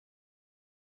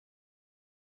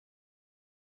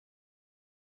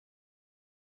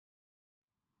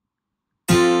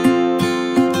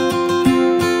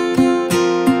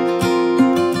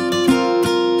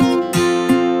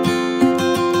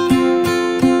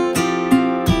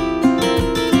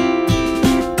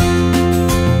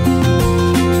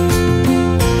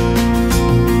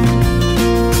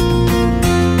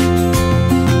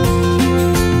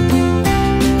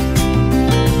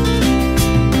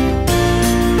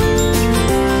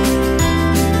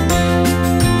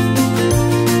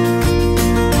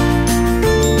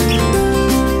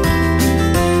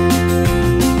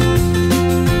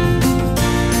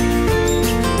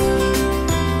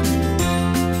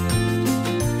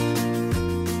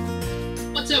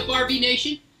What's up, RV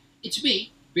Nation? It's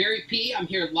me, Barry P. I'm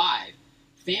here live.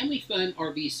 Family Fun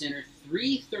RV Center,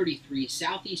 333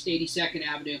 Southeast 82nd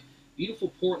Avenue,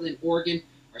 beautiful Portland, Oregon.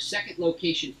 Our second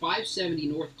location, 570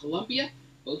 North Columbia.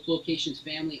 Both locations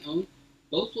family owned.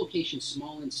 Both locations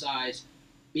small in size,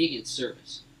 big in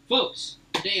service. Folks,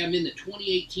 today I'm in the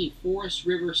 2018 Forest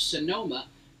River Sonoma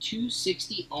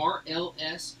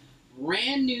 260RLS.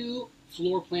 Brand new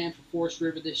floor plan for Forest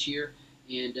River this year.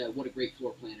 And what a great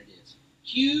floor plan it is.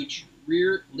 Huge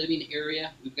rear living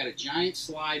area. We've got a giant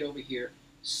slide over here.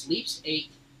 Sleeps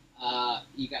 8.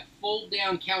 You got fold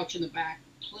down couch in the back.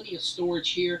 Plenty of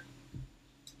storage here.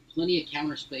 Plenty of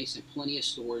counter space and plenty of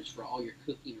storage for all your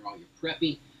cooking or all your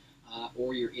prepping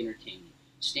or your entertaining.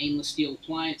 Stainless steel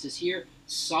appliances here.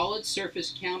 Solid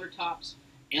surface countertops.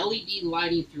 LED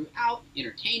lighting throughout.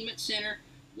 Entertainment center.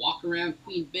 Walk around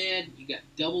queen bed. You got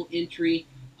double entry.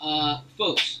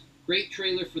 Folks, great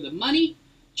trailer for the money.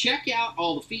 Check out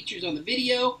all the features on the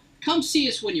video. Come see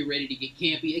us when you're ready to get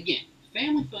campy. Again,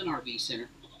 Family Fun RV Center,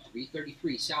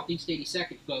 333 Southeast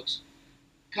 82nd, folks.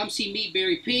 Come see me,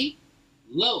 Barry P.,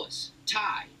 Lois,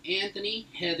 Ty, Anthony,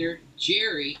 Heather,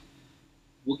 Jerry.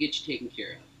 We'll get you taken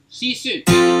care of. See you soon.